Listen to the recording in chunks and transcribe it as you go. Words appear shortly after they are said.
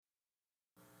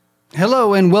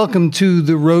Hello and welcome to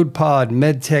the Road Pod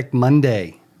MedTech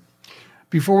Monday.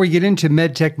 Before we get into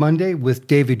MedTech Monday with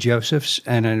David Josephs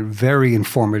and a very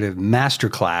informative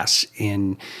masterclass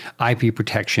in IP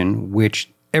protection,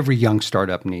 which every young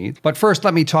startup needs. But first,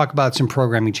 let me talk about some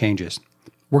programming changes.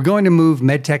 We're going to move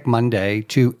MedTech Monday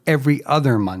to every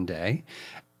other Monday,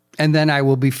 and then I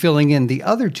will be filling in the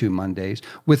other 2 Mondays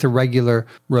with a regular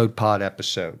Road Pod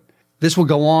episode. This will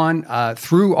go on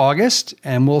through August,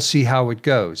 and we'll see how it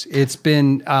goes. It's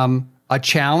been a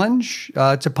challenge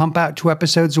to pump out 2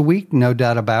 episodes a week, no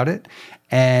doubt about it.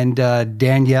 And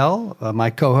Danielle, my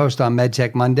co-host on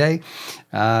MedTech Monday,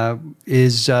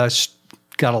 is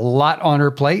got a lot on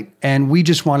her plate, and we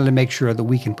just wanted to make sure that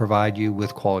we can provide you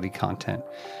with quality content.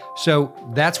 So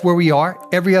that's where we are.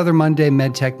 Every other Monday,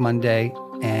 MedTech Monday,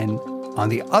 and on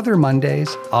the other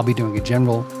Mondays, I'll be doing a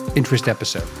general interest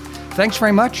episode. Thanks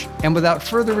very much. And without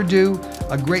further ado,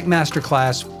 a great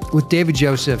masterclass with David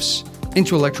Josephs,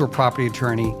 intellectual property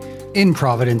attorney in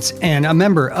Providence and a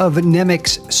member of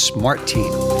Nemic's Smart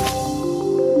Team.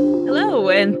 Hello,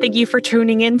 and thank you for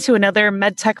tuning in to another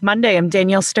MedTech Monday. I'm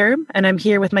Danielle Sturm, and I'm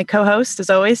here with my co-host, as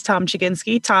always, Tom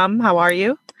Chiginsky. Tom, how are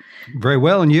you? Very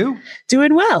well. And you?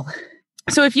 Doing well.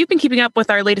 So if you've been keeping up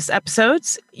with our latest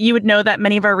episodes, you would know that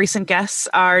many of our recent guests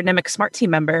are Nemic's Smart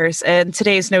Team members, and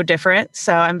today is no different.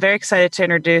 So I'm very excited to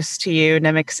introduce to you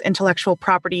Nemic's intellectual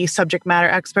property subject matter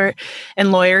expert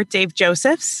and lawyer, Dave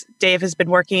Josephs. Dave has been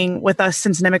working with us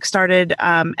since Nemic started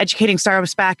educating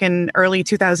startups back in early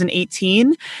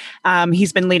 2018.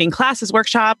 He's been leading classes,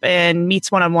 workshop, and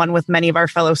meets one-on-one with many of our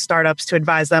fellow startups to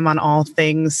advise them on all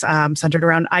things centered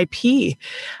around IP.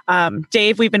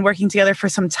 Dave, we've been working together for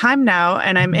some time now,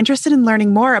 and I'm interested in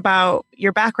learning more about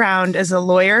your background as a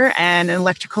lawyer and an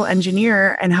electrical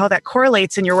engineer and how that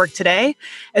correlates in your work today,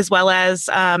 as well as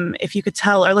if you could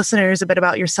tell our listeners a bit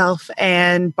about yourself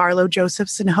and Barlow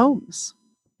Josephs and Holmes.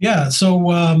 Yeah. So,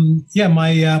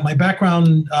 my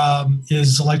background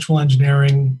is electrical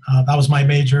engineering. That was my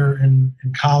major in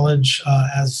college. All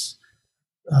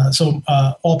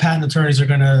patent attorneys are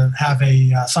going to have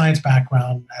a science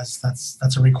background, as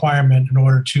that's a requirement in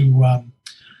order to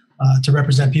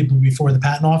represent people before the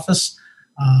patent office.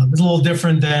 It's a little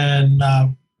different than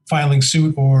filing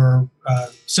suit or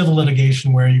civil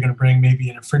litigation, where you're going to bring maybe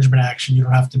an infringement action. You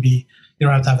don't have to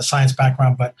have a science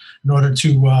background, but in order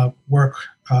to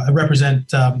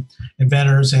represent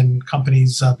inventors and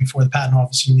companies before the patent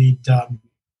office, you need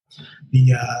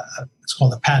it's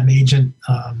called a patent agent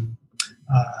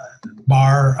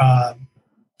bar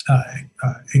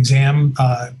exam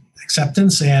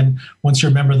acceptance. And once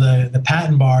you're a member of the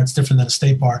patent bar, it's different than a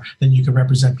state bar. Then you can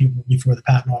represent people before the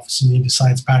patent office, and you need a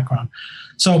science background.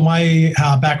 So my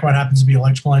background happens to be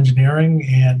electrical engineering,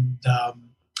 and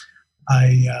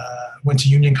I went to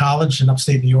Union College in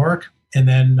upstate New York. And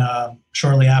then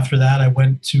shortly after that, I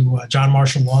went to John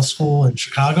Marshall Law School in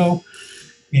Chicago.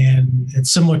 And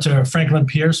it's similar to Franklin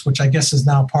Pierce, which I guess is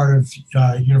now part of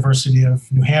University of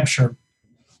New Hampshire,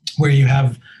 where you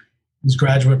have these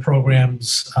graduate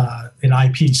programs in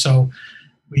IP. So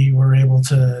we were able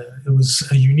to, it was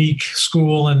a unique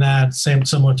school in that,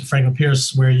 similar to Franklin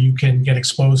Pierce, where you can get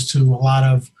exposed to a lot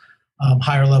of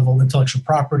higher level intellectual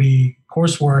property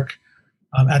coursework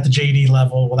at the JD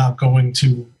level without going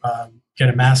to get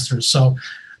a master's. So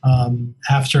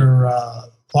after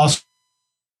law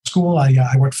school,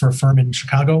 I worked for a firm in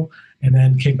Chicago, and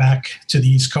then came back to the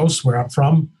East Coast, where I'm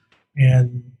from,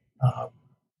 and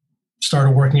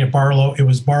started working at Barlow. It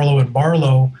was Barlow and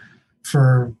Barlow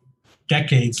for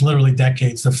decades, literally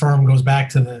decades. The firm goes back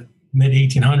to the mid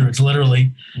 1800s,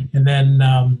 literally. And then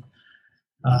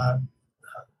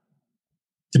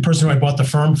the person who I bought the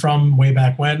firm from way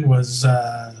back when was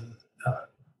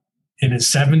in his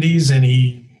 70s, and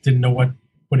he didn't know what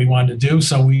he wanted to do.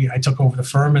 So I took over the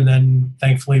firm, and then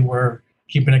thankfully we're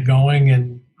keeping it going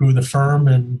and grew the firm,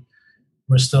 and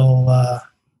we're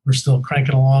still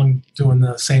cranking along doing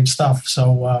the same stuff.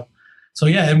 So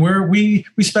yeah, and we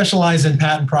specialize in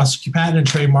patent and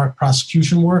trademark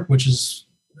prosecution work, which is,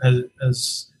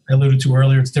 as I alluded to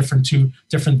earlier, it's different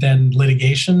than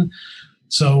litigation.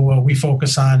 So we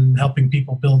focus on helping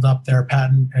people build up their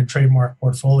patent and trademark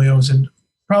portfolios, and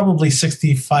probably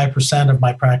 65% of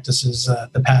my practice is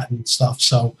the patent stuff.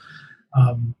 So,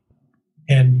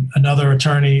 and another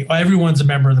attorney, everyone's a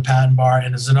member of the patent bar,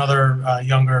 and there's another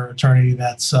younger attorney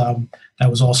that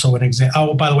was also an exam.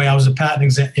 Oh, by the way, I was a patent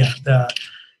exam. Yeah,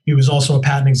 he was also a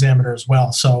patent examiner as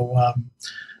well. So,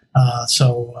 I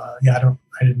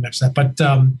didn't mention that,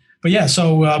 but yeah,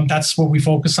 so that's what we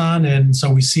focus on, and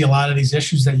so we see a lot of these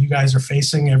issues that you guys are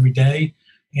facing every day,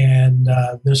 and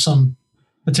there's some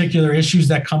particular issues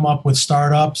that come up with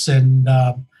startups, and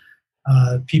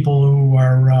people who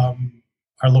are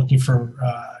looking for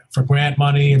grant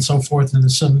money and so forth. And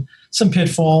there's some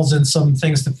pitfalls and some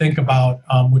things to think about,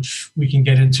 which we can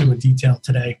get into in detail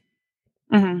today.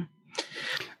 Mm-hmm.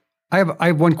 I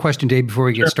have one question, Dave, before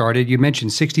we get Sure. started. You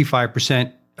mentioned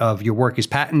 65% of your work is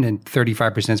patent and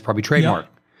 35% is probably trademark.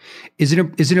 Yep. Is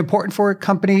it important for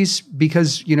companies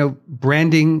because,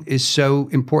 branding is so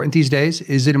important these days?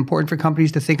 Is it important for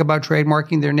companies to think about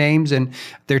trademarking their names and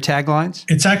their taglines?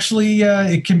 It's actually,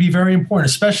 it can be very important,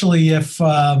 especially if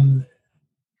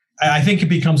I think it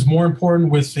becomes more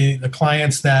important with the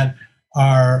clients that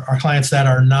are clients that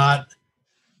are not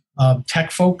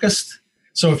tech focused.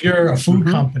 So if you're a food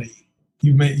company,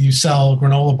 you sell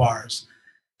granola bars,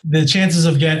 the chances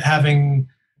of having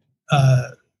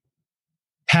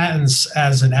patents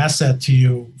as an asset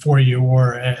for you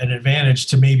or an advantage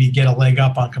to maybe get a leg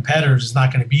up on competitors is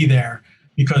not going to be there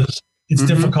because it's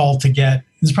difficult to get.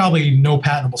 There's probably no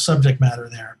patentable subject matter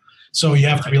there. So you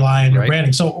have to rely on your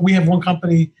branding. So we have one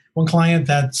client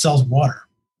that sells water.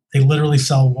 They literally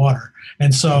sell water.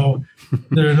 And so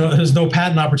there's no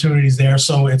patent opportunities there.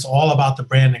 So it's all about the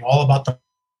branding, all about the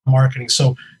marketing.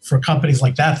 So for companies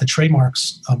like that, the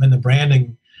trademarks and the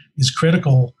branding is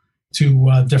critical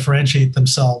to differentiate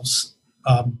themselves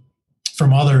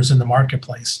from others in the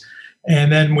marketplace.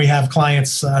 And then we have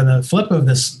clients, the flip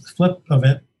of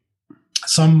it,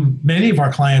 many of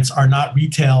our clients are not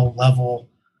retail level.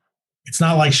 It's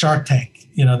not like Shark Tank.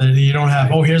 You don't have,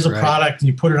 here's a product and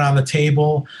you put it on the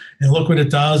table and look what it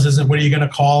does. What are you going to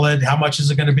call it? How much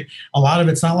is it going to be? A lot of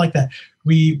it's not like that.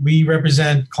 We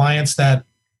represent clients that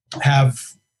have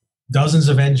dozens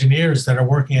of engineers that are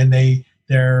working, and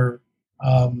they're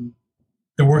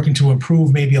working to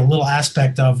improve maybe a little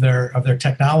aspect of their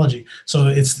technology. So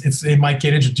it might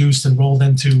get introduced and rolled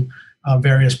into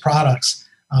various products,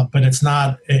 but it's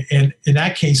not. In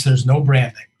that case, there's no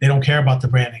branding. They don't care about the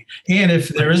branding. And if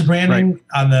there is branding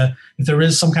if there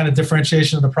is some kind of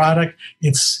differentiation of the product,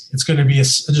 it's going to be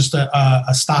just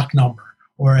a stock number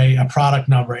or a product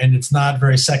number, and it's not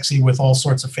very sexy with all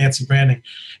sorts of fancy branding.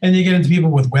 And you get into people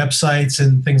with websites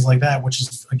and things like that, which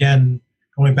is again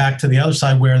going back to the other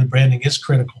side where the branding is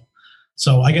critical.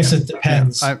 So I guess it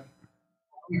depends. I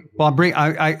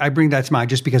bring that to mind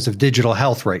just because of digital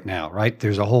health right now, right?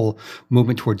 There's a whole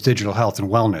movement towards digital health and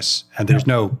wellness, and there's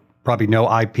probably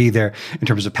no IP there in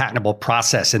terms of patentable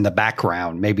process in the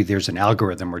background. Maybe there's an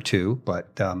algorithm or two,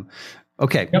 but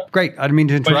okay, great. I didn't mean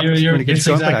to interrupt. You're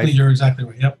exactly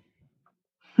right. Yep.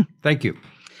 Thank you.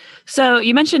 So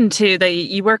you mentioned too that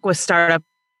you work with startups,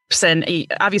 and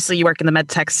obviously you work in the med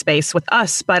tech space with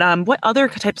us, but what other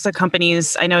types of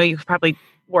companies? I know you probably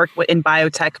work in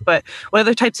biotech, but what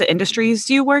other types of industries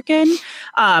do you work in?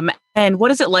 And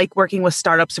what is it like working with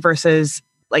startups versus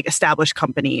like established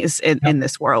companies in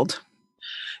this world?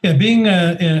 Yeah, being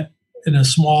in a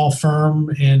small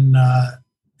firm in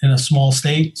a small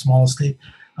state,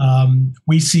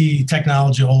 we see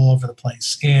technology all over the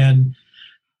place, and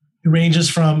it ranges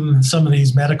from some of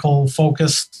these medical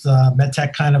focused, med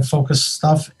tech kind of focused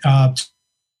stuff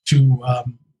to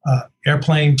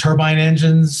airplane turbine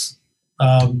engines,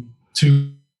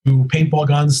 to paintball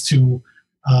guns, to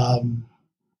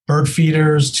bird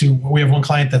feeders. We have one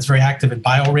client that's very active in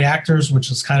bioreactors,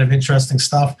 which is kind of interesting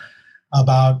stuff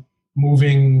about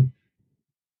moving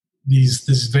these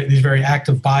very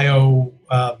active bio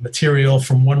material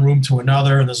from one room to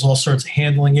another. And there's all sorts of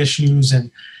handling issues, and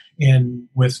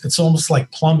it's almost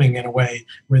like plumbing in a way,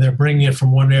 where they're bringing it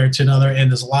from one area to another. And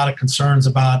there's a lot of concerns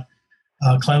about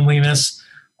cleanliness.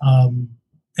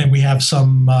 And we have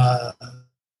some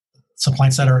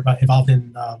clients that are involved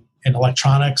in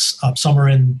electronics. Some are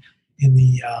in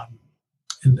the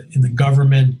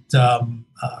government.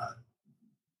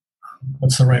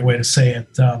 What's the right way to say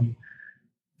it?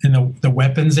 In the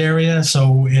weapons area,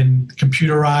 so in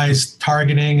computerized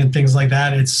targeting and things like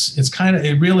that,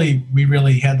 we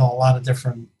really handle a lot of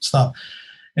different stuff.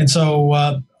 And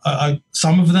so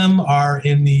some of them are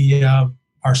in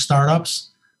our startups,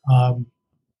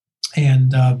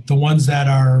 and the ones that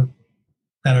are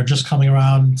just coming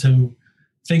around to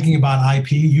thinking about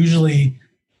IP. Usually,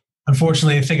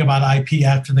 unfortunately, they think about IP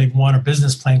after they've won a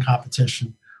business plan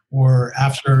competition or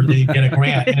after they get a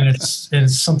grant, and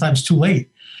it's sometimes too late,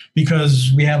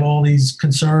 because we have all these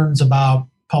concerns about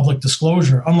public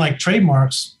disclosure. Unlike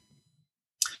trademarks,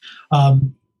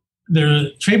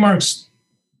 trademarks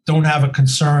don't have a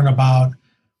concern about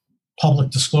public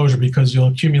disclosure because you'll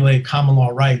accumulate common law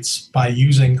rights by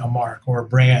using a mark or a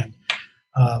brand.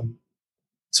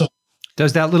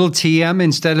 Does that little TM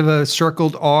instead of a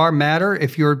circled R matter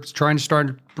if you're trying to start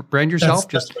to brand yourself?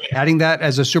 Just adding that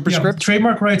as a superscript? Yeah,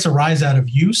 trademark rights arise out of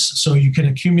use. So you can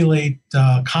accumulate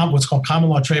what's called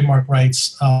common law trademark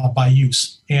rights by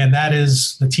use. And that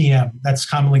is the TM. That's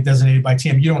commonly designated by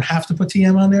TM. You don't have to put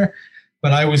TM on there,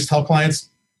 but I always tell clients,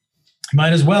 you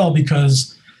might as well,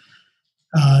 because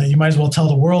you might as well tell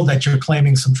the world that you're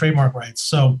claiming some trademark rights.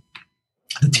 So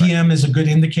the TM is a good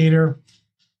indicator.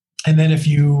 And then if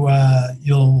you'll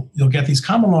get these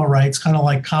common law rights, kind of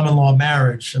like common law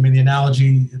marriage. I mean, the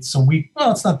analogy, it's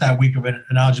it's not that weak of an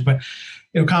analogy, but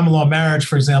common law marriage,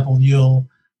 for example, you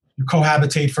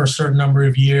cohabitate for a certain number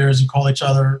of years, you call each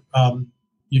other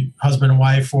husband and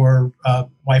wife, or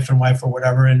wife and wife, or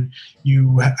whatever, and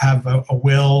you have a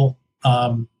will,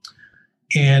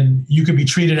 and you could be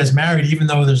treated as married even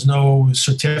though there's no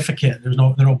certificate, there's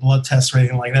no blood tests or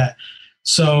anything like that.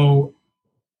 So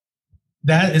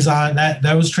that is on that.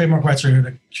 Those trademark rights are going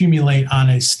to accumulate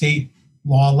on a state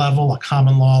law level, a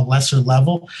common law lesser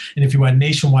level. And if you want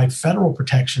nationwide federal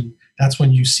protection, that's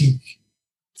when you seek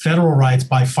federal rights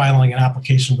by filing an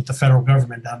application with the federal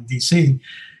government down in DC.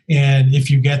 And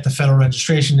if you get the federal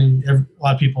registration, and a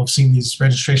lot of people have seen these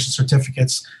registration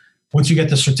certificates. Once you get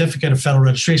the certificate of federal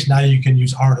registration, now you can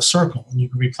use R to circle and you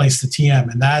can replace the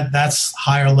TM. And that's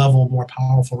higher level, more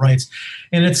powerful rights.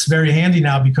 And it's very handy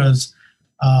now because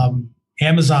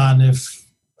Amazon, if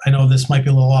I know this might be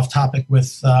a little off topic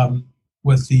with the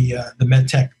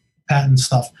MedTech patent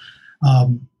stuff,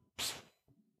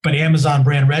 but Amazon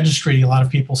brand registry, a lot of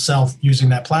people sell using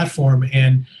that platform,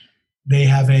 and they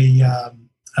have a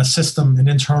system, an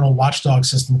internal watchdog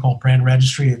system called Brand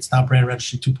Registry. It's now Brand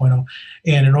Registry 2.0.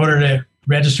 And in order to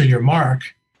register your mark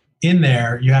in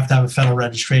there, you have to have a federal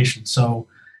registration. So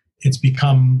it's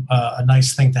become a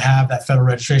nice thing to have that federal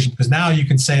registration, because now you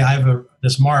can say, I have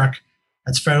this mark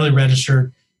that's federally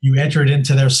registered. You enter it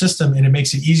into their system, and it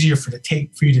makes it easier for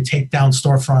you to take down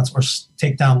storefronts or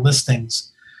take down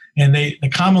listings. And the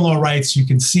common law rights, you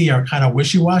can see, are kind of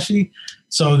wishy-washy.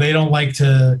 So they don't like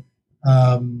to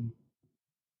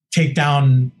take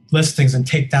down listings and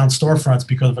take down storefronts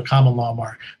because of a common law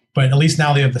mark. But at least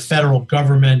now they have the federal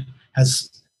government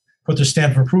has put their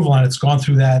stamp of approval on it. It's gone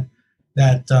through that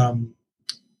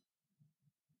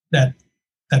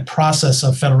process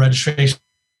of federal registration,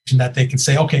 that they can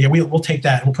say, okay, yeah, we'll take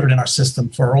that and we'll put it in our system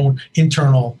for our own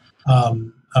internal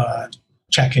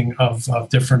checking of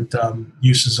different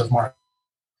uses of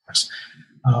marks.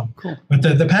 Cool. But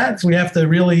the patents, you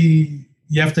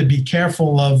have to be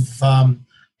careful of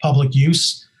public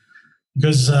use,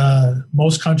 because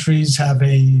most countries have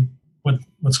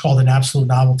what's called an absolute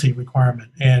novelty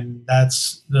requirement, and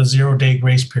that's the 0-day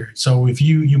grace period. So if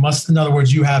you must, in other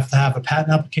words, you have to have a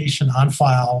patent application on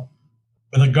file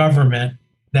with a government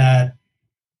that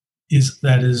is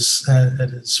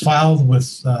filed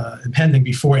with and pending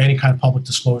before any kind of public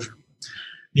disclosure.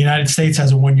 The United States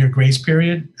has a 1-year grace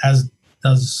period, as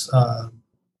does a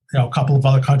couple of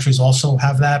other countries also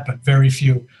have that, but very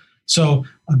few. So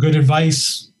good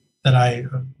advice that I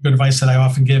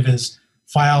often give is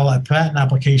file a patent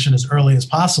application as early as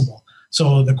possible.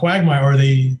 So the quagmire, or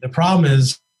the problem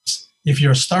is, if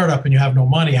you're a startup and you have no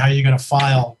money, how are you going to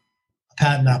file a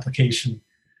patent application?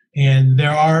 And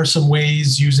there are some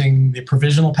ways using the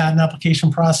provisional patent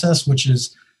application process, which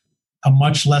is a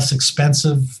much less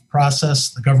expensive process.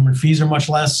 The government fees are much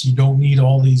less. You don't need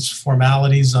all these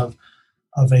formalities of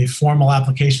a formal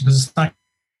application, because it's not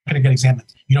going to get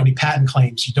examined. You don't need patent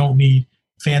claims. You don't need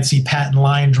fancy patent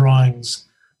line drawings.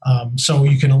 So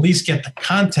you can at least get the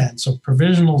content. So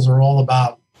provisionals are all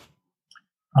about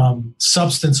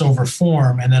substance over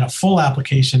form, and then a full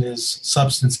application is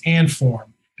substance and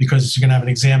form, because you're going to have an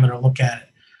examiner look at it.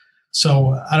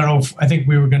 So I don't know I think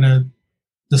we were going to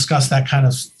discuss that kind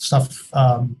of stuff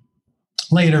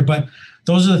later, but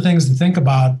those are the things to think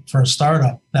about for a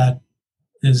startup. That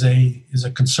is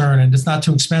a concern, and it's not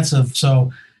too expensive.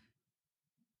 So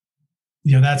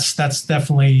that's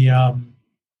definitely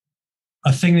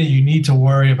a thing that you need to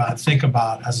worry about, think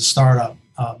about as a startup,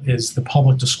 is the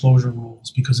public disclosure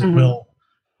rules, because it will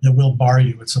bar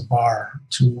you. It's a bar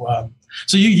to.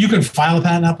 So you can file a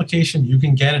patent application, you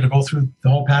can get it to go through the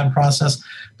whole patent process,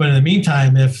 but in the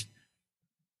meantime, if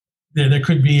there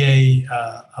could be a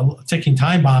ticking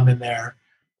time bomb in there,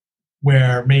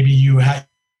 where maybe you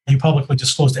publicly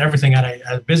disclosed everything at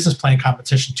a business plan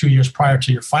competition 2 years prior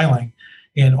to your filing,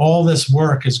 and all this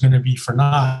work is going to be for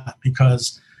naught,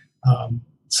 because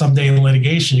someday in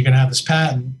litigation you're going to have this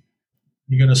patent,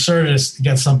 you're going to assert it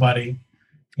against somebody,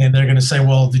 and they're going to say,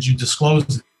 well, did you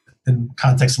disclose it in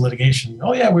context of litigation?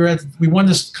 Oh yeah, we won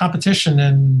this competition,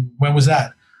 and when was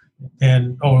that?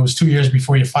 and it was 2 years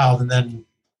before you filed, and then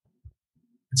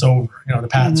it's over. The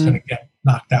patent's going to get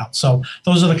knocked out. So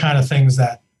those are the kind of things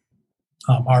that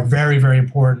are very, very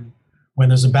important when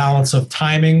there's a balance of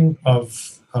timing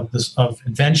of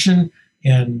invention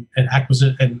and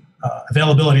acquisition and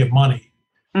availability of money.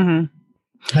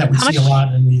 That we see a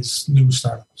lot in these new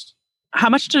startups. How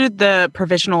much do the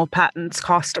provisional patents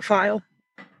cost to file?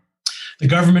 The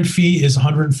government fee is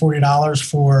 $140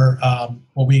 for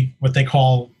what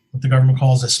the government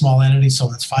calls a small entity. So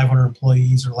that's 500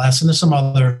 employees or less. And there's some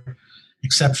other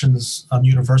exceptions,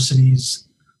 universities,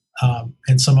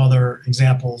 and some other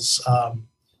examples. And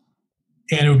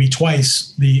it would be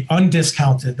twice. The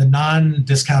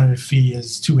non-discounted fee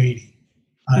is $280.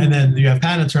 And then you have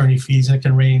patent attorney fees, and it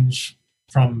can range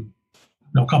from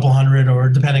a couple hundred, or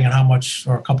depending on how much,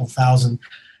 or a couple thousand.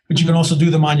 But you can also do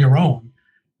them on your own.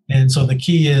 And so the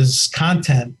key is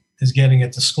content is getting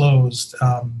it disclosed.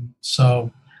 So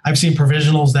I've seen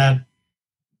provisionals that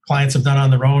clients have done on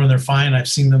their own and they're fine. I've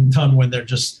seen them done when they're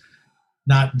just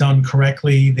not done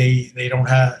correctly. The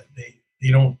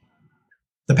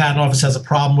patent office has a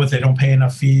problem with, they don't pay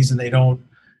enough fees, and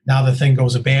now the thing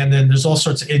goes abandoned. There's all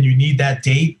sorts and you need that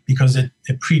date because it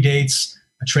predates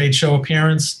a trade show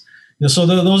appearance. So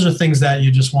those are things that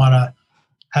you just want to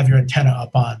have your antenna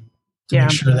up on to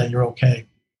make sure that you're okay.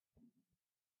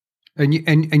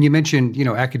 And you mentioned,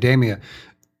 academia.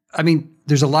 I mean,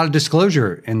 there's a lot of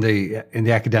disclosure in the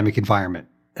academic environment,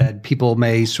 and people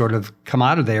may sort of come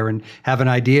out of there and have an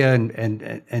idea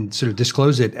and sort of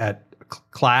disclose it at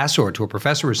class or to a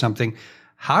professor or something.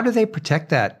 How do they protect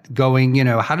that going?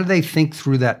 How do they think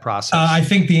through that process? I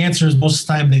think the answer is most of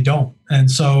the time they don't, and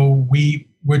so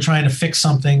we're trying to fix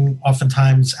something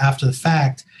oftentimes after the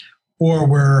fact, or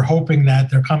we're hoping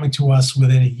that they're coming to us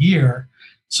within a year,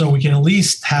 so we can at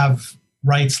least have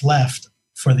rights left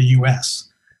for the U.S.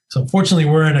 So fortunately,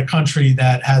 we're in a country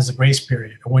that has a grace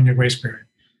period, a 1-year grace period.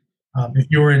 If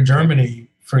you were in Germany,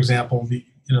 for example,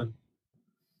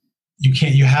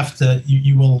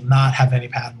 you will not have any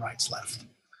patent rights left.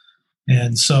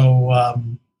 And so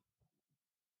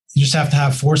you just have to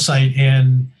have foresight.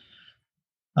 And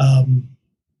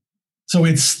so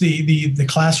it's the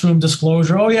classroom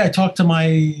disclosure. Oh yeah, I talked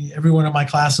to everyone in my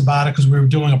class about it because we were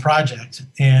doing a project,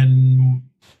 and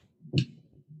a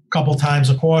couple times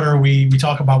a quarter we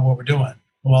talk about what we're doing.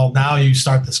 Well, now you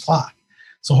start this clock.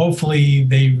 So hopefully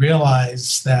they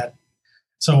realize that.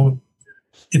 So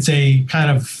it's a kind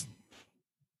of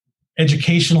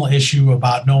educational issue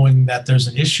about knowing that there's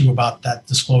an issue about that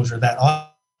disclosure that a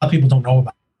lot of people don't know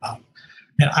about.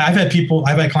 And I've had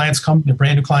clients come, they're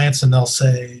brand new clients, and they'll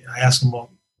say, I ask them,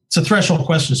 well, it's a threshold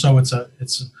question. So it's a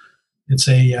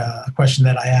question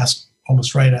that I ask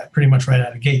pretty much right out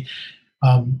of the gate.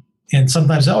 And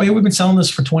sometimes, oh yeah, we've been selling this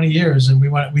for 20 years, and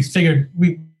we figured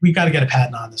we got to get a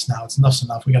patent on this now. It's enough's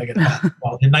enough. We got to get a patent.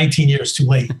 Well, in 19 years, too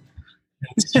late.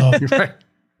 So right.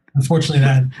 Unfortunately,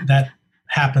 that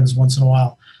happens once in a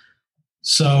while.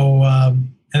 So,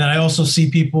 and then I also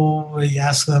see people, you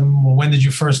ask them, well, when did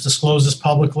you first disclose this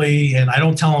publicly? And I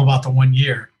don't tell them about the 1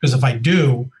 year, because if I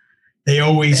do, they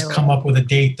always come up with a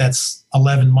date that's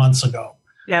 11 months ago.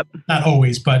 Yep. Not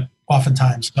always, but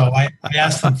oftentimes. So I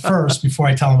ask them first before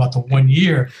I tell them about the 1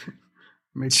 year.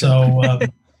 So,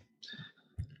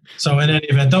 so in any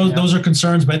event, those are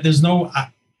concerns, but there's no,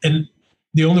 and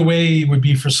the only way would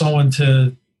be for someone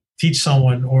to teach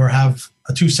someone or have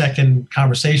a 2-second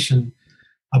conversation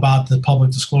about the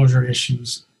public disclosure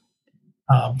issues.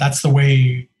 That's the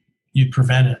way you'd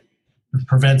prevent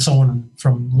someone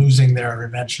from losing their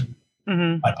invention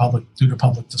due to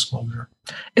public disclosure.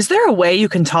 Is there a way you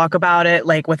can talk about it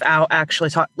without actually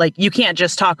you can't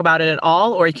just talk about it at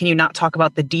all, or can you not talk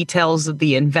about the details of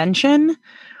the invention?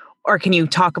 Or can you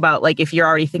talk about if you're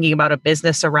already thinking about a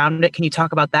business around it, can you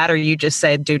talk about that, or you just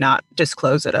say do not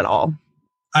disclose it at all?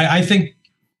 I think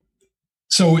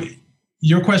so.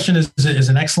 Your question is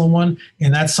an excellent one,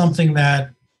 and that's something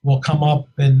that will come up.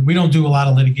 And we don't do a lot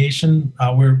of litigation.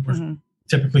 We're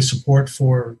typically support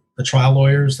for the trial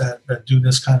lawyers that do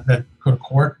this that go to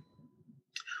court,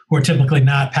 who are typically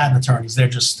not patent attorneys. They're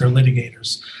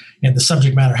litigators, and the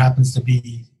subject matter happens to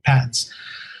be patents.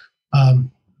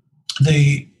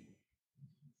 Do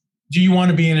you want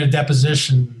to be in a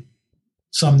deposition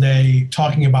someday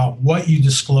talking about what you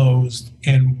disclosed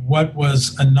and what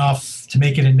was enough to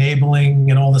make it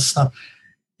enabling and all this stuff?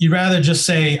 You'd rather just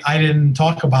say, I didn't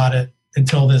talk about it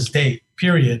until this date,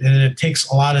 period. And it takes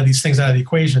a lot of these things out of the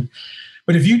equation.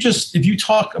 But if you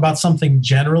talk about something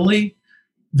generally,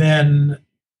 then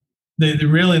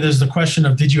there's the question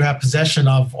of, did you have possession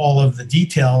of all of the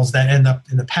details that end up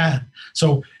in the patent?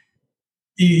 So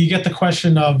you get the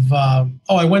question of,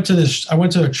 I went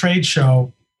to a trade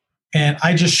show and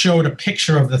I just showed a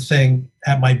picture of the thing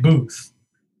at my booth,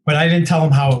 but I didn't tell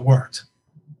them how it worked.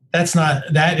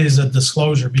 That is a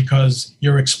disclosure because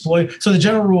you're exploiting. So the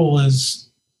general rule is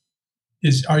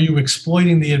are you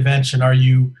exploiting the invention? Are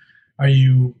you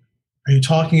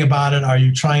talking about it? Are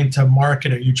you trying to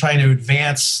market it? Are you trying to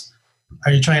advance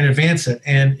it?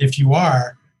 And if you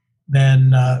are,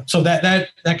 then so that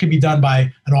could be done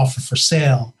by an offer for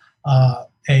sale,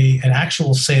 an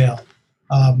actual sale,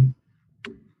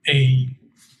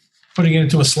 putting it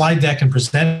into a slide deck and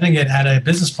presenting it at a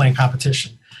business plan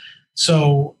competition.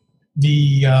 So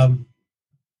the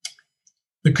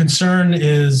concern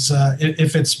is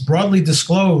if it's broadly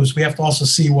disclosed, we have to also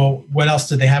see, well, what else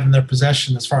did they have in their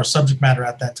possession as far as subject matter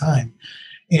at that time?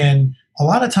 And a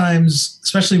lot of times,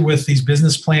 especially with these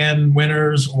business plan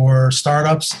winners or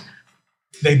startups,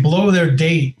 they blow their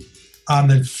date on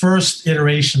the first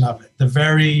iteration of it, the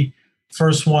very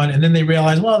first one, and then they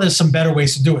realize, well, there's some better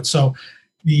ways to do it. So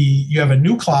you have a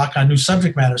new clock on new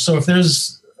subject matter. So if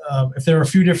there are a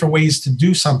few different ways to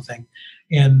do something,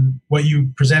 and what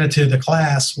you presented to the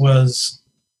class was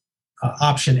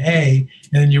option A,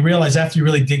 and then you realize after you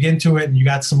really dig into it and you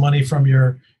got some money from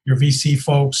your VC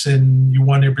folks and you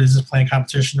won your business plan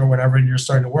competition or whatever, and you're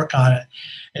starting to work on it,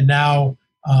 and now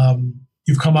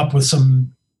you've come up with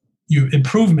some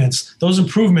improvements. Those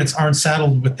improvements aren't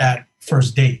saddled with that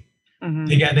first date. Mm-hmm.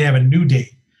 They have a new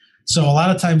date. So a lot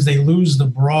of times they lose the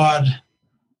broad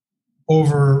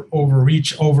overarching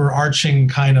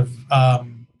kind of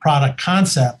product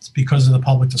concept because of the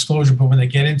public disclosure. But when they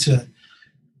get into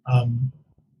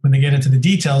the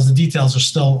details are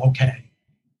still okay,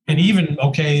 and even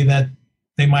okay that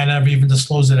they might not have even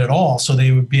disclosed it at all. So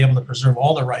they would be able to preserve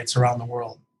all the rights around the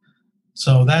world.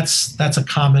 So that's a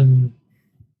common.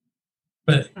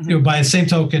 But by the same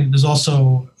token, there's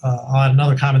also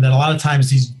another comment that a lot of times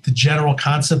the general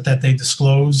concept that they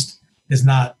disclosed is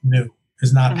not new,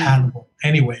 is not patentable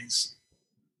anyways.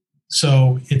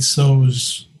 So it's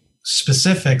those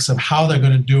specifics of how they're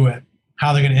going to do it,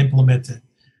 how they're going to implement it.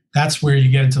 That's where you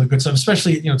get into the good stuff.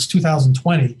 Especially, it's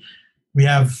 2020. We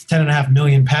have 10.5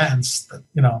 million patents.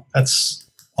 That's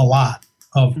a lot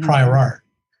of prior art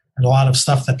and a lot of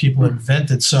stuff that people have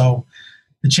invented. So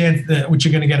the chance that what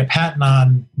you're going to get a patent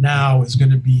on now is going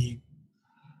to be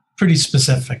pretty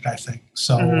specific, I think.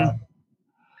 So,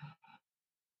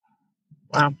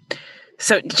 wow.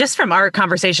 So just from our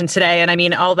conversation today, and I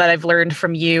mean, all that I've learned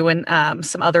from you and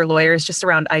some other lawyers just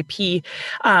around IP,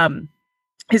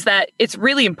 is that it's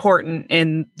really important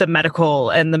in the medical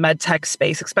and the med tech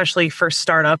space, especially for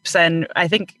startups. And I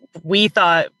think we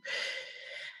thought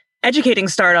educating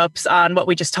startups on what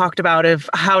we just talked about of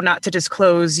how not to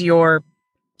disclose your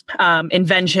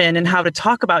invention and how to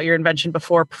talk about your invention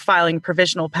before filing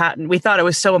provisional patent. We thought it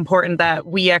was so important that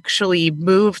we actually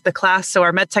moved the class. So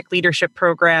our MedTech Leadership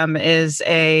Program is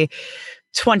a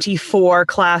 24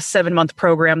 class, 7-month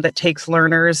program that takes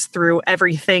learners through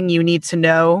everything you need to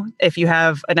know if you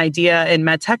have an idea in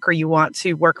medtech or you want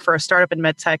to work for a startup in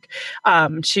medtech,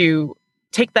 to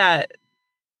take that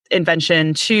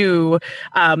invention to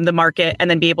the market and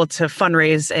then be able to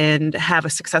fundraise and have a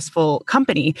successful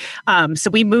company. So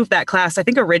we moved that class. I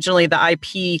think originally the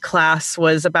IP class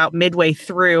was about midway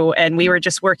through, and we were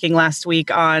just working last week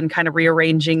on kind of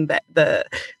rearranging the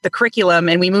curriculum,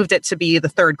 and we moved it to be the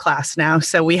 3rd class now.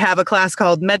 So we have a class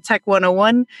called MedTech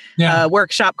 101, a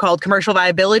workshop called Commercial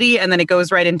Viability, and then it goes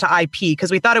right into IP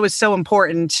because we thought it was so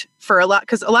important for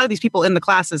because a lot of these people in the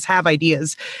classes have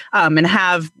ideas and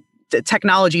have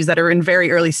technologies that are in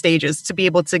very early stages, to be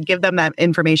able to give them that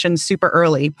information super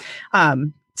early,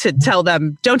 to tell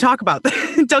them, don't talk about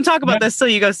this till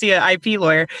you go see an IP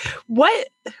lawyer.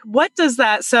 What does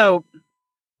that, so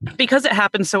because it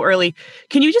happens so early,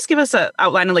 can you just give us an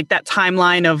outline of like that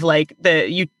timeline of like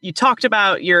you talked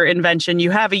about your invention, you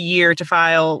have a year to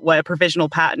file a provisional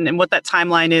patent, and what that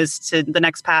timeline is to the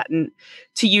next patent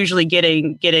to usually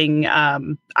getting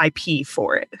IP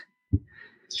for it?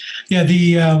 Yeah,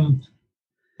 the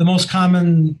most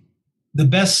common, the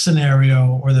best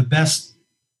scenario or the best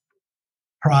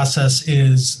process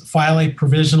is file a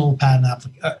provisional patent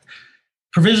application.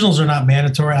 Provisionals are not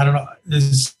mandatory. I don't know.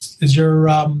 Is your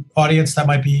audience they're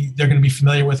going to be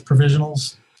familiar with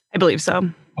provisionals? I believe so.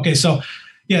 Okay, so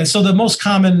the most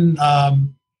common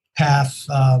path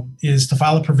is to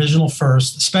file a provisional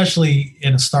first, especially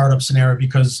in a startup scenario,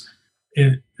 because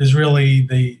it is really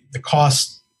the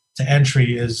cost to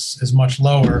entry is much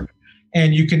lower,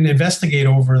 and you can investigate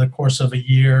over the course of a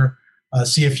year,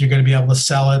 see if you're going to be able to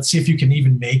sell it, see if you can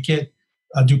even make it,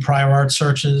 do prior art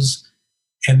searches,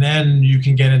 And then you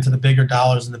can get into the bigger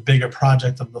dollars and the bigger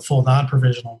project of the full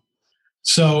non-provisional.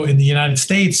 So in the United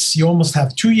States, you almost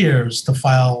have 2 years to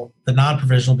file the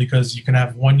non-provisional because you can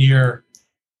have 1 year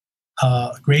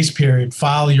grace period,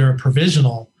 file your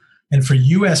provisional. And for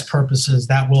US purposes,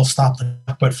 that will stop the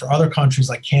clock. But for other countries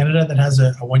like Canada that has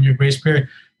a 1 year grace period,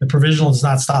 the provisional does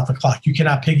not stop the clock. You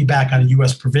cannot piggyback on a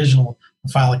US provisional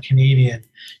to file a Canadian.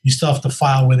 You still have to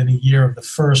file within a year of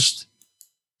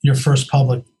your first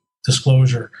public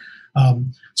disclosure.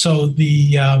 So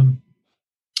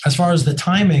as far as the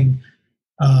timing,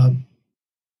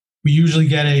 we usually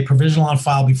get a provisional on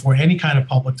file before any kind of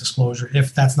public disclosure.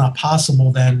 If that's not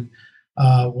possible, then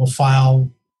we'll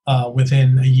file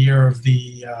within a year of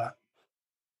the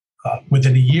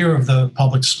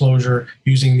public disclosure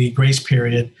using the grace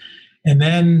period, and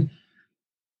then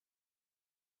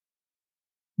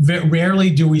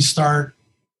rarely do we start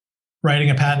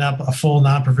writing a patent up a full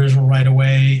non-provisional right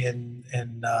away and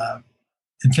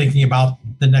thinking about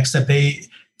the next step. They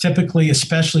typically,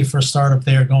 especially for a startup,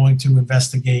 they are going to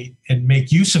investigate and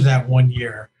make use of that 1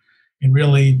 year, and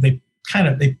really they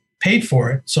paid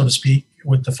for it, so to speak,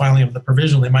 with the filing of the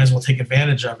provisional. They might as well take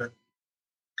advantage of it.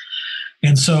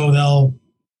 And so they'll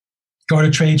go to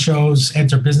trade shows,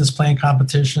 enter business plan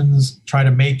competitions, try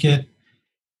to make it,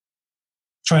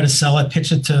 try to sell it,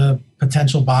 pitch it to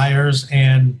potential buyers.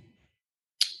 And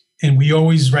we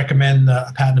always recommend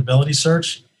a patentability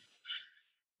search.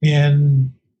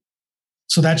 And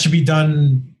so that should be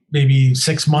done maybe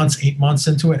 6 months, 8 months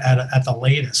into it at the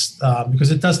latest, because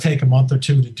it does take a month or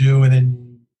two to do. And then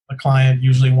the client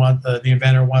usually the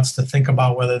inventor wants to think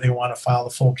about whether they want to file the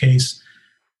full case.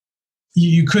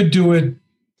 You could do it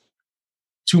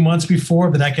 2 months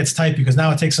before, but that gets tight because now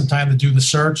it takes some time to do the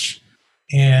search.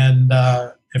 And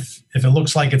if it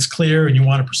looks like it's clear and you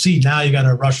want to proceed, now you got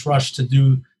to rush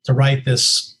to write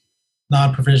this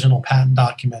non-provisional patent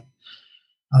document.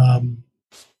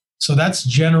 So that's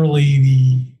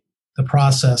generally the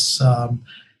process.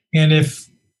 And if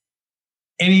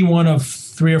any one of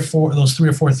those three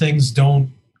or four things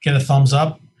don't get a thumbs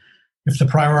up, if the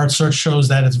prior art search shows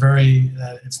that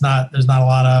there's not a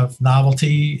lot of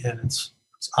novelty and it's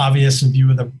obvious in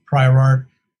view of the prior art,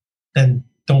 then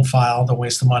don't file, don't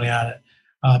waste the money on it.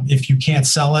 If you can't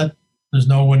sell it, there's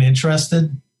no one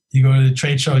interested, you go to the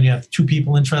trade show and you have 2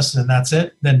 people interested and that's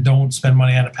it, then don't spend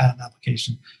money on a patent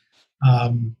application.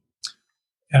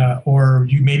 Or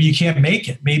maybe you can't make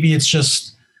it. Maybe it's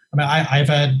just, I've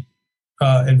had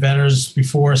inventors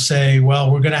before say,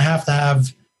 well, we're going to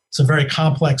have some very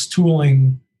complex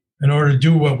tooling in order to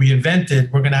do what we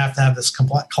invented. We're going to have this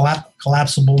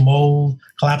collapsible mold,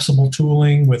 collapsible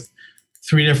tooling with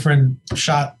 3 different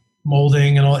shot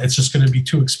molding and all. It's just going to be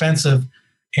too expensive.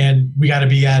 And we got to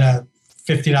be at a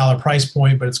 $50 price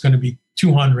point, but it's going to be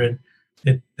 $200.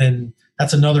 Then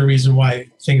that's another reason why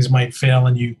things might fail.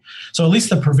 So at least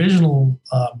the provisional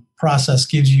process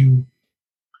gives you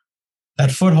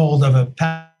that foothold of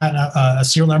a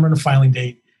serial number and a filing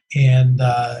date, and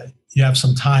you have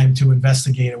some time to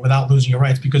investigate it without losing your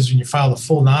rights. Because when you file the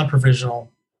full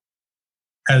non-provisional,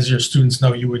 as your students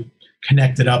know, you would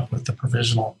connect it up with the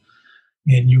provisional,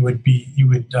 and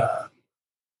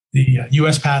the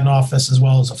U.S. Patent Office as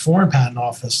well as a foreign patent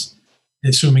office,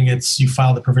 assuming you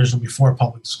file the provisional before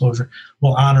public disclosure,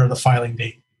 will honor the filing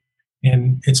date.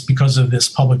 And it's because of this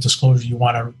public disclosure you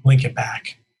want to link it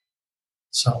back.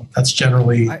 So that's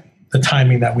generally the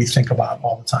timing that we think about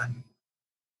all the time.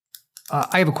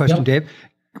 I have a question, Dave,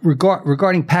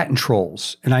 regarding patent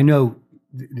trolls. And I know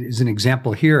there's an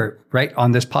example here, right,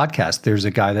 on this podcast. There's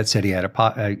a guy that said he had a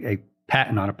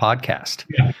patent on a podcast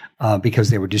because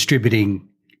they were distributing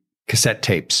cassette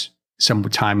tapes.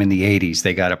 Sometime in the 80s,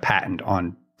 they got a patent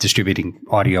on distributing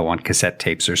audio on cassette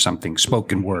tapes or something,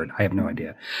 spoken word. I have no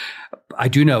idea. I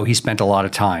do know he spent a lot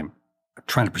of time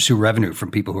trying to pursue revenue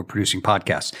from people who are producing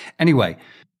podcasts. Anyway,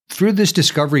 through this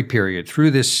discovery period,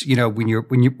 through this, when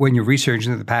you're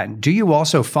researching the patent, do you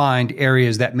also find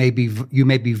areas that you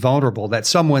may be vulnerable, that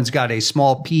someone's got a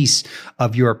small piece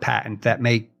of your patent that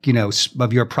may,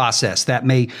 of your process that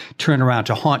may turn around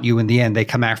to haunt you in the end? They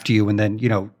come after you and then,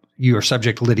 you are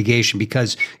subject to litigation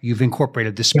because you've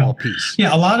incorporated this small piece.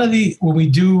 Yeah, a lot of what we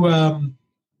do,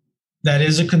 that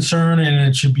is a concern, and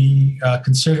it should be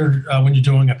considered when you're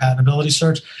doing a patentability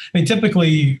search.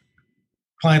 Typically,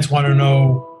 clients want to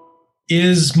know,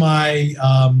 is my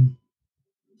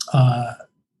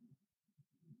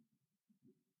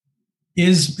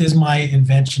is my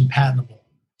invention patentable?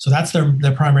 So that's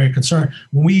their primary concern.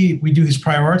 When we do these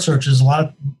prior art searches, a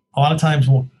lot of times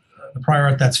the prior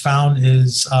art that's found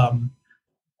is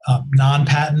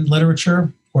non-patent literature.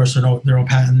 Of course, there are no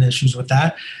patent issues with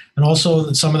that. And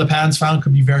also some of the patents found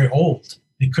could be very old.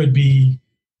 It could be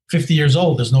 50 years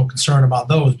old. There's no concern about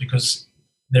those because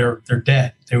they're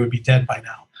dead. They would be dead by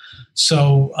now.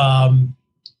 So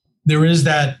there is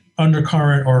that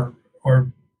undercurrent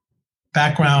or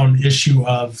background issue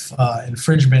of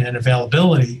infringement and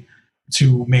availability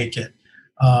to make it.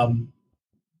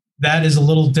 That is a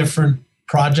little different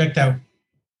project that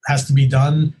has to be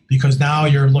done because now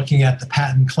you're looking at the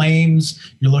patent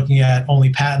claims. You're looking at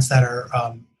only patents that are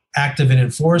active and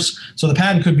in force. So the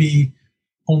patent could be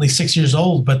only 6 years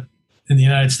old, but in the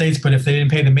United States, but if they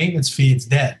didn't pay the maintenance fee, it's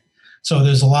dead. So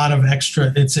there's a lot of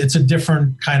extra, it's a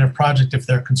different kind of project if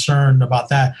they're concerned about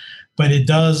that. But it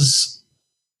is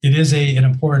an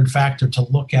important factor to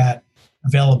look at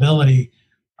availability.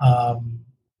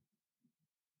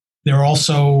 There are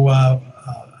also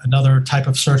another type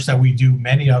of search that we do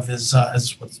many of is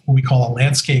what we call a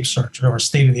landscape search or a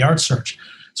state-of-the-art search.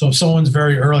 So if someone's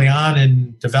very early on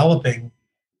in developing,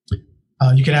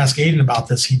 you can ask Aiden about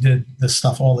this. He did this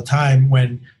stuff all the time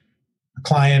when a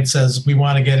client says, we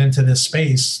want to get into this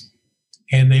space,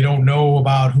 and they don't know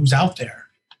about who's out there.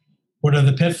 What are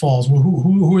the pitfalls?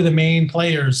 Who are the main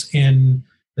players in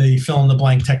the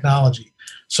fill-in-the-blank technology?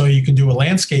 So you can do a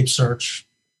landscape search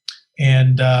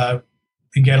and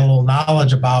get a little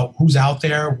knowledge about who's out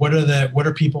there, what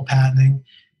are people patenting,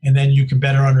 and then you can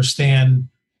better understand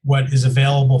what is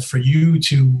available for you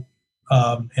to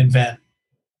invent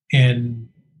and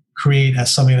create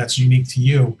as something that's unique to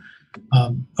you.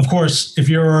 Of course, if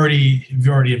you've already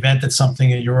invented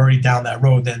something and you're already down that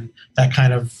road, then that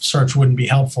kind of search wouldn't be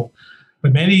helpful.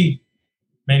 But many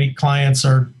clients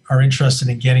are interested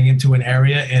in getting into an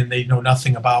area and they know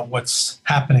nothing about what's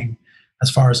happening as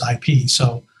far as IP.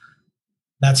 So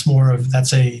that's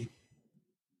a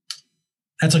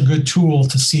good tool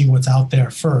to see what's out there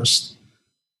first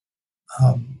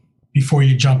before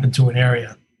you jump into an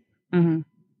area. Mm-hmm.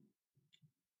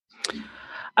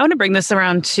 I want to bring this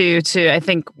around to I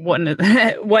think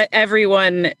what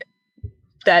everyone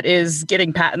that is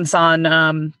getting patents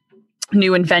on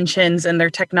new inventions and their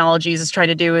technologies is trying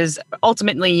to do is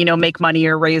ultimately, make money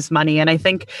or raise money. And I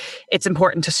think it's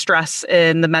important to stress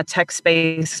in the medtech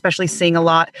space, especially seeing a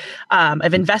lot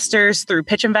of investors through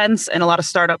pitch events and a lot of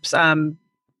startups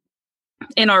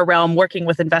in our realm working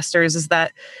with investors, is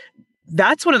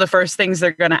that's one of the first things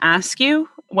they're going to ask you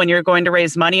when you're going to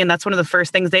raise money. And that's one of the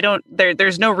first things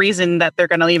there's no reason that they're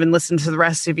going to even listen to the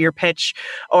rest of your pitch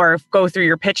or go through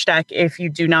your pitch deck if you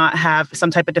do not have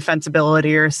some type of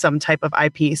defensibility or some type of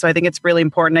IP. So I think it's really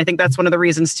important. I think that's one of the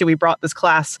reasons too, we brought this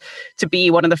class to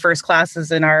be one of the first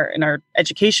classes in our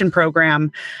education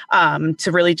program,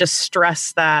 to really just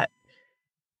stress that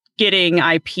getting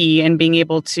IP and being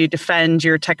able to defend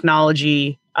your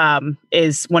technology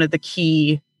is one of the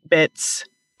key bits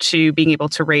to being able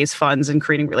to raise funds and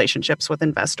creating relationships with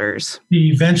investors.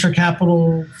 The venture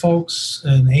capital folks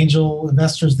and angel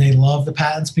investors, they love the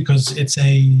patents because it's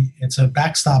a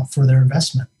backstop for their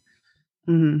investment.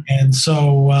 Mm-hmm. And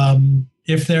so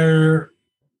if an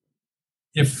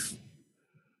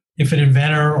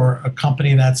inventor or a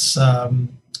company that's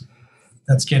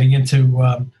getting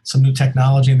into some new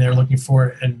technology and they're looking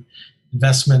for an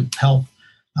investment help,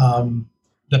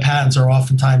 the patents are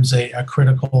oftentimes a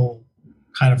critical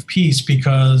kind of piece,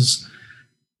 because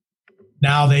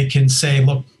now they can say,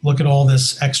 look at all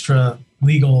this extra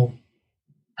legal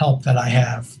help that I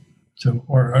have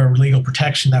or legal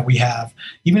protection that we have.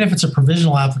 Even if it's a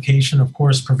provisional application, of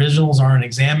course, provisionals aren't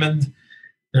examined.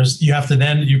 You have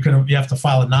to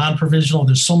file a non-provisional.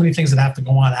 There's so many things that have to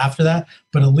go on after that,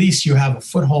 but at least you have a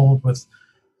foothold with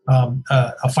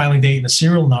a filing date and a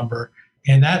serial number.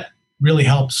 And that really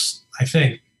helps, I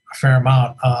think, a fair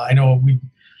amount. I know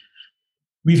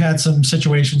we've had some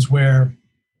situations where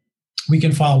we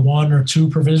can file one or two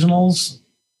provisionals,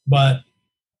 but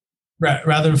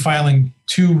rather than filing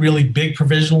two really big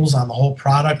provisionals on the whole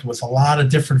product with a lot of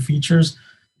different features,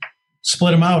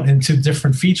 split them out into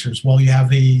different features. Well, you have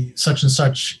the such and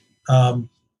such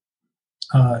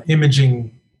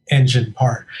imaging engine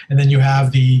part, and then you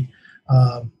have the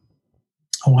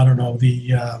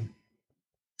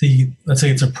let's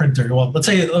say it's a printer. Well, let's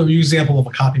say an example of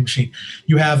a copy machine.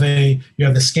 You have the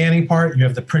scanning part, you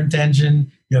have the print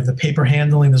engine, you have the paper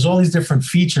handling. There's all these different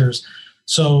features.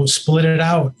 So split it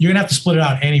out. You're gonna have to split it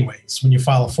out anyways when you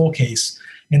file a full case.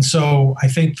 And so I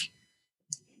think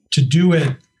to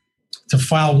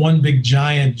file one big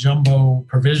giant jumbo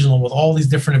provisional with all these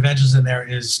different inventions in there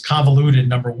is convoluted,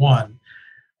 number one,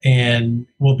 and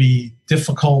will be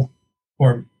difficult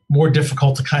or more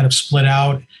difficult to kind of split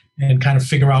out and kind of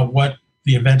figure out what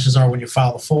the inventions are when you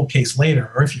file a full case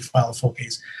later, or if you file a full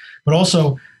case. But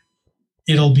also,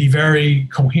 it'll be very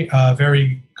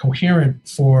coherent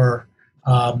for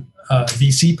a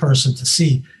VC person to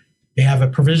see. They have a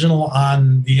provisional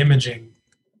on the imaging,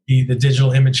 the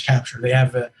digital image capture. They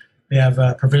have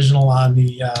a provisional on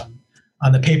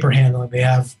the paper handling. They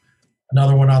have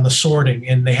another one on the sorting,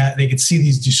 and they could see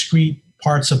these discrete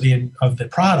parts of the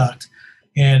product,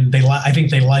 and I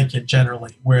think they like it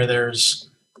generally, where there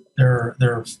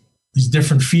are these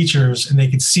different features, and they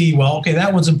could see, well, okay,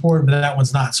 that one's important, but that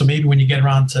one's not. So maybe when you get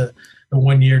around to the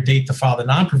 1 year date to file the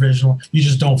non-provisional, you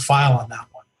just don't file on that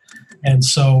one. And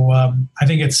so I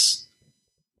think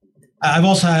I've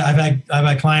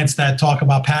had clients that talk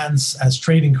about patents as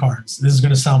trading cards. This is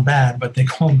going to sound bad, but they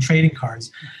call them trading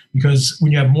cards because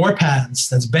when you have more patents,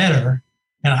 that's better.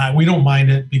 And we don't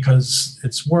mind it because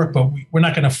it's work, but we're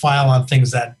not going to file on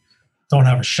things that don't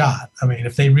have a shot. I mean,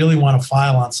 if they really want to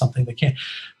file on something, they can.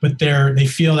 But they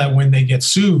feel that when they get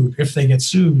sued, if they get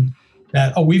sued,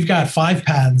 that, oh, we've got 5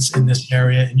 patents in this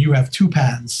area and you have 2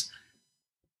 patents.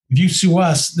 If you sue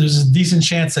us, there's a decent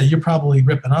chance that you're probably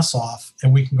ripping us off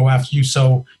and we can go after you.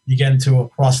 So you get into a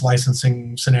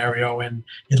cross-licensing scenario and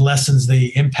it lessens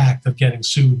the impact of getting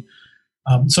sued.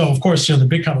 So, of course, the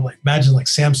big company, imagine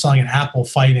Samsung and Apple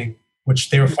fighting, which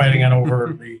they were fighting on over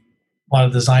a lot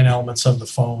of design elements of the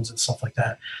phones and stuff like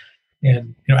that.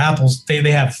 And, Apple's,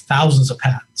 they have thousands of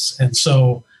patents. And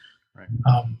so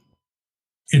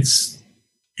it's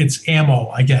ammo,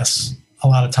 I guess, a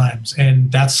lot of times.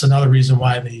 And that's another reason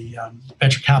why the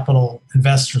venture capital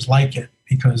investors like it,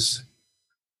 because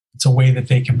it's a way that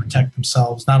they can protect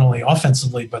themselves, not only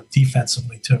offensively, but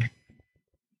defensively too.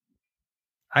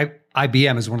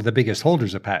 IBM is one of the biggest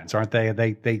holders of patents, aren't they?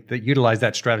 They utilize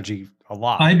that strategy a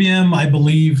lot. IBM, I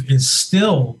believe, is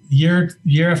still year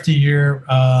after year,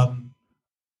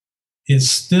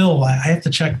 is still, I have to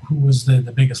check who was the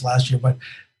biggest last year, but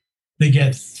they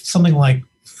get something like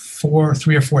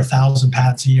 3,000 or 4,000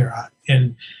 patents a year,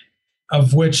 and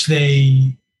of which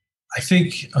I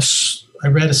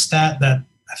read a stat that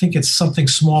I think it's something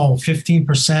small,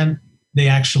 15% they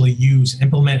actually use and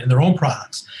implement in their own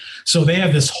products. So they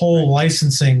have this whole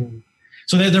licensing.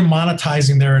 So they're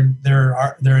monetizing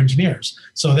their engineers.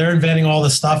 So they're inventing all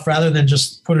this stuff rather than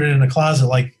just put it in a closet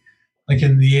like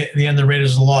in the end of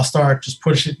Raiders of the Lost Ark, just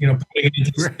push it, putting it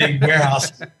into this big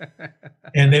warehouse,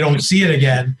 and they don't see it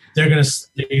again. They're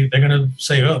gonna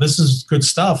say, oh, this is good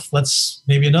stuff.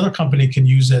 Maybe another company can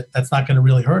use it. That's not going to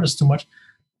really hurt us too much,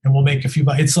 and we'll make a few.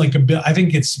 It's like I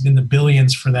think it's in the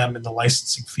billions for them in the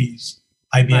licensing fees.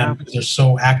 IBM, because they're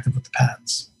so active with the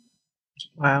patents.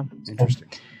 Wow. Interesting.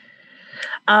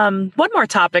 One more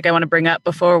topic I want to bring up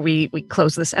before we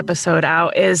close this episode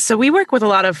out is, so we work with a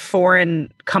lot of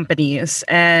foreign companies,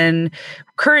 and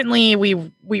currently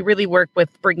we really work with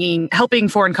helping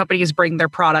foreign companies bring their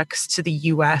products to the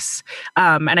US.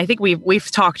 And I think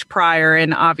we've talked prior,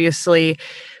 and obviously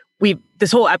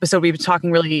this whole episode we've been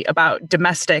talking really about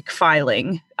domestic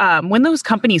filing. When those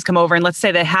companies come over and let's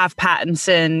say they have patents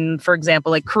in, for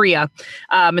example, like Korea,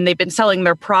 and they've been selling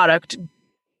their product,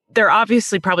 they're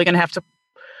obviously probably going to have to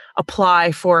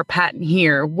apply for a patent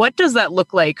here. What does that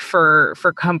look like for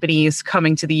companies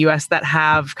coming to the US that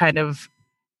have kind of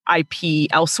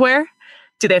IP elsewhere?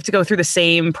 Do they have to go through the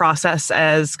same process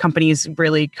as companies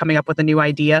really coming up with a new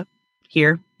idea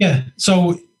here? Yeah.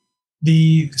 So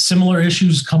the similar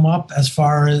issues come up as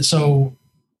far as, so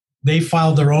they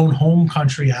filed their own home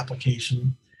country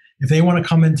application. If they want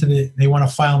to they want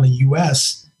to file in the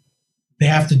US, they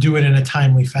have to do it in a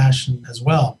timely fashion as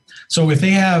well. So if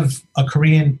they have a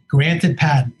Korean granted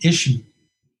patent issued,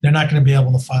 they're not going to be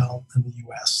able to file in the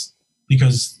US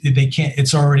because they can't,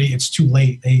 it's too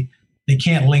late. They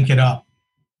can't link it up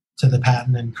to the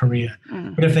patent in Korea.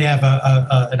 But if they have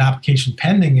an application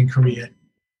pending in Korea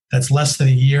that's less than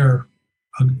a year,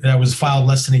 that was filed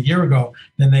less than a year ago,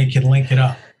 then they can link it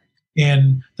up.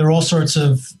 And there are all sorts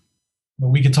of,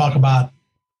 we could talk about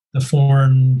the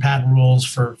foreign patent rules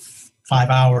for 5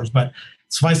 hours, but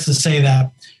suffice to say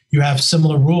that you have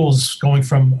similar rules going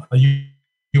from a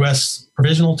U.S.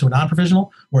 provisional to a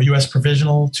non-provisional, or U.S.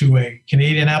 provisional to a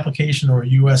Canadian application, or a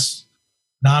U.S.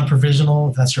 non-provisional,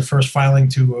 if that's your first filing,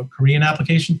 to a Korean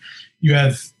application. You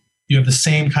have the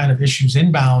same kind of issues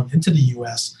inbound into the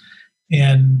U.S.,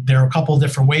 and there are a couple of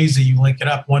different ways that you link it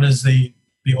up. One is the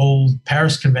old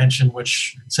Paris Convention,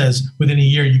 which says within a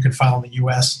year you can file in the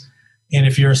U.S., and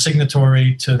if you're a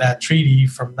signatory to that treaty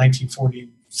from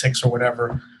 1946 or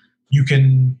whatever, you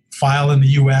can file in the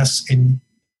U.S. and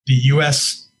the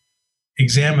U.S.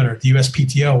 examiner, the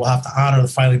USPTO, will have to honor the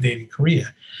filing date in Korea.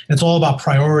 And it's all about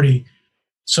priority.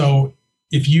 So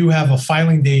if you have a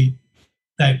filing date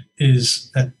that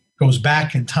goes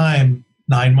back in time,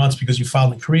 9 months because you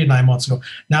filed in Korea 9 months ago.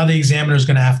 Now the examiner is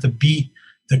going to have to beat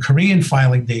the Korean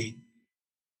filing date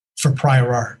for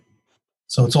prior art.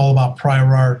 So it's all about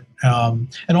prior art.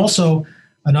 And also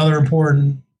another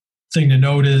important thing to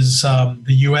note is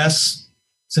the U.S.,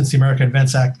 since the American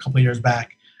Invents Act a couple of years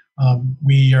back,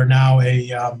 we are now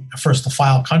a first to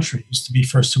file country. It used to be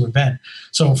first to invent.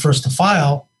 So first to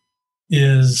file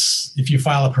is if you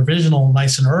file a provisional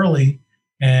nice and early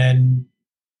and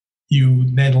you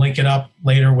then link it up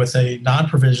later with a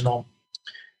non-provisional,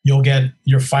 you'll get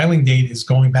your filing date is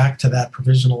going back to that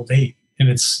provisional date. And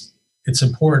it's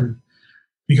important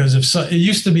because it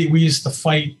used to be, we used to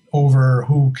fight over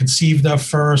who conceived of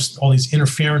first, all these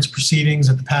interference proceedings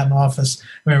at the patent office.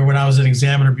 I remember when I was an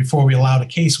examiner, before we allowed a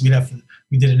case, we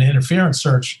did an interference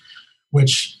search,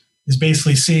 which is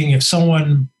basically seeing if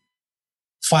someone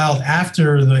filed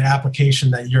after the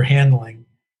application that you're handling,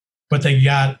 but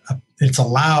it's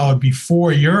allowed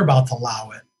before you're about to allow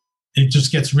it. It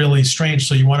just gets really strange.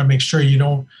 So you want to make sure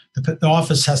the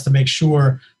office has to make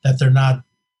sure that they're not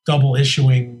double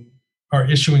issuing or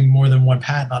issuing more than one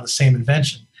patent on the same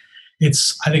invention. I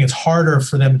think it's harder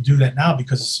for them to do that now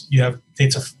because you have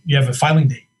a filing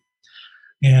date.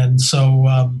 And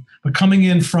so, but coming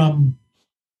in from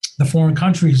the foreign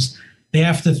countries, they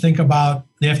have to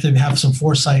have some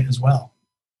foresight as well.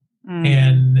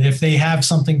 And if they have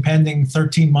something pending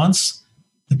 13 months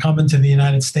to come into the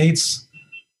United States,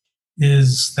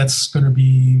 that's going to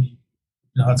be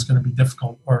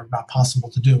difficult or not possible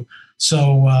to do.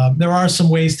 So there are some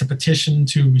ways to petition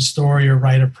to restore your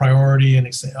right of priority,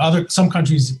 and some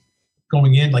countries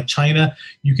going in, like China,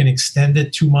 you can extend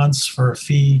it 2 months for a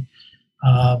fee.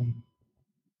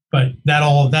 But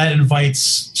that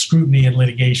invites scrutiny and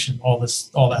litigation, all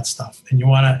that stuff, and you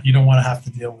don't want to have to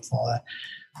deal with all that.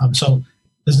 So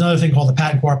there's another thing called the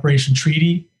Patent Cooperation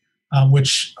Treaty,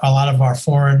 which a lot of our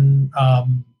foreign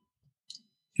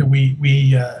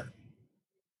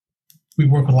we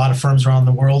work with a lot of firms around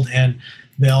the world, and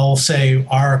they'll say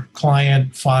our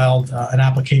client filed an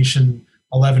application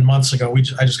 11 months ago.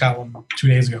 I just got one 2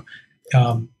 days ago,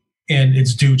 and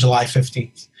it's due July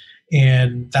 15th.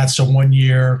 And that's a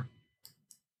 1-year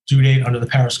due date under the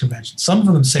Paris Convention. Some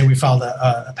of them say we filed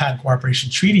a Patent Cooperation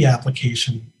Treaty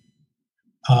application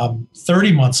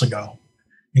 30 months ago,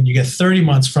 and you get 30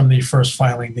 months from the first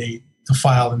filing date to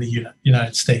file in the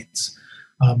United States.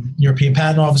 European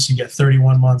Patent Office, you get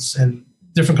 31 months, and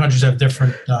different countries have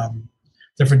different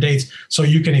dates. So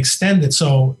you can extend it.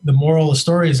 So the moral of the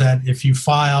story is that if you're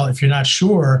not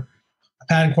sure, a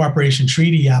Patent Cooperation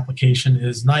Treaty application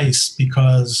is nice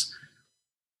because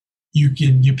you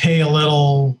pay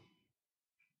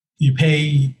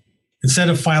instead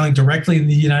of filing directly in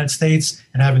the United States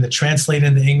and having to translate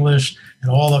into English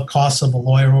and all the costs of a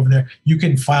lawyer over there, you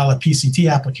can file a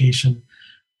PCT application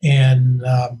and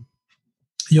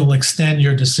you'll extend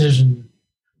your decision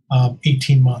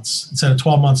 18 months. Instead of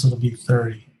 12 months, it'll be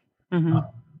 30,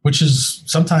 which is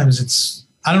sometimes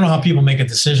I don't know how people make a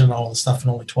decision on all this stuff in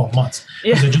only 12 months.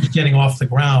 Yeah. They're just getting off the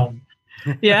ground.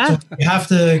 Yeah. So you have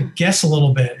to guess a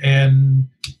little bit, and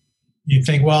you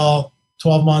think, well,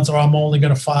 12 months, or I'm going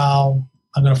to file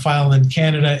in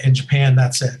Canada and Japan,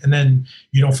 that's it. And then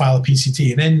you don't file a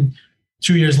PCT. And then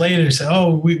 2 years later, you say,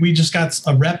 oh, we just got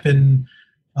a rep in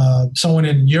someone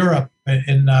in Europe,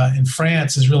 in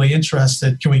France is really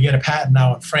interested. Can we get a patent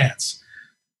now in France?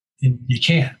 And you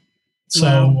can't.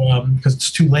 So, because it's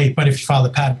too late. But if you file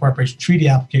the Patent Cooperation Treaty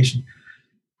application,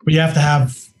 but you have to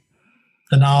have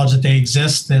the knowledge that they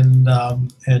exist and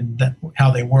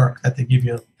how they work, that they give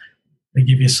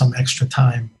you some extra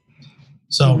time.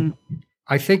 So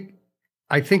I think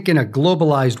in a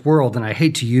globalized world, and I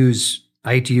hate to use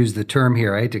the term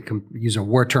here. I hate to use a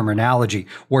wartime analogy,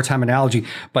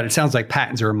 but it sounds like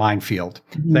patents are a minefield.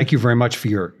 Thank you very much for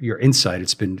your insight.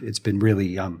 It's been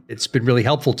really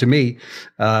helpful to me,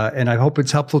 and I hope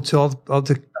it's helpful to all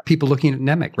the people looking at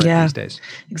NEMIC these days.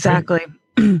 Exactly.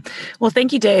 Well,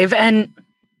 thank you, Dave. And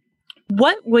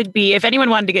what would be, if anyone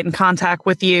wanted to get in contact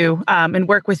with you and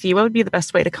work with you, what would be the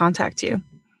best way to contact you?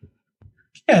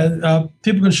 Yeah,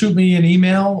 people can shoot me an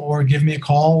email or give me a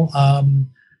call.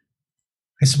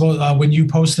 I suppose when you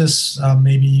post this,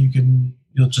 maybe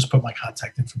you'll just put my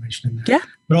contact information in there. Yeah.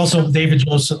 But also David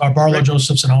Joseph, or Barlow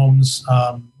Josephson Homes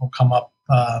will come up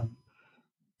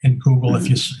in Google if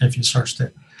you searched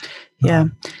it. Yeah.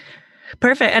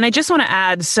 Perfect. And I just want to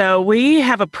add, so we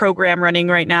have a program running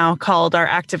right now called our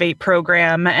Activate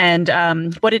program.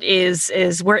 And what it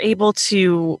is we're able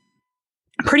to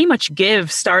pretty much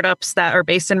give startups that are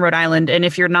based in Rhode Island. And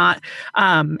if you're not,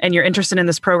 and you're interested in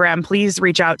this program, please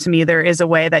reach out to me. There is a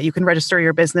way that you can register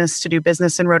your business to do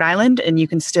business in Rhode Island, and you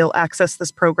can still access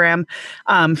this program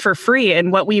for free.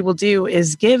 And what we will do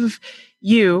is give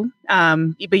you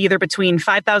either between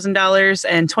 $5,000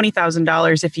 and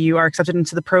 $20,000 if you are accepted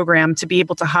into the program to be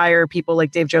able to hire people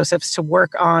like Dave Josephs to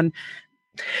work on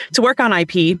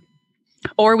IP.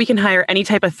 Or we can hire any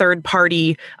type of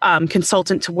third-party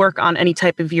consultant to work on any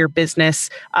type of your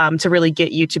business to really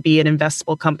get you to be an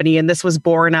investable company. And this was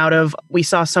born out of, we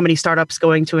saw so many startups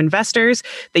going to investors.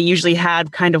 They usually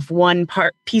had kind of one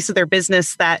piece of their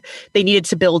business that they needed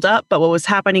to build up. But what was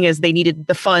happening is they needed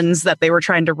the funds that they were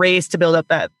trying to raise to build up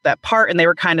that part. And they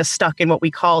were kind of stuck in what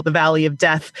we call the valley of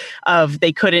death of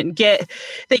they couldn't get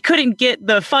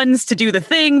the funds to do the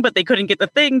thing, but they couldn't get the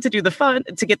thing to do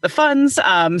to get the funds.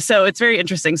 So it's very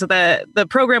interesting. So the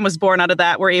program was born out of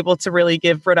that. We're able to really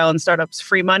give Rhode Island startups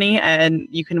free money, and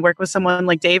you can work with someone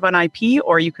like Dave on IP,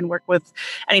 or you can work with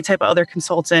any type of other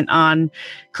consultant on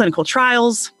clinical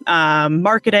trials,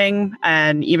 marketing,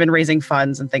 and even raising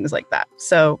funds and things like that.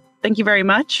 So thank you very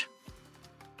much.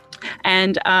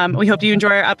 And we hope you enjoy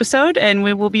our episode, and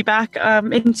we will be back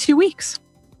in 2 weeks.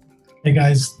 Hey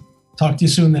guys, talk to you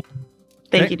soon then.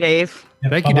 Thank you, Dave.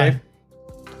 Yep, Thank bye-bye. you, Dave.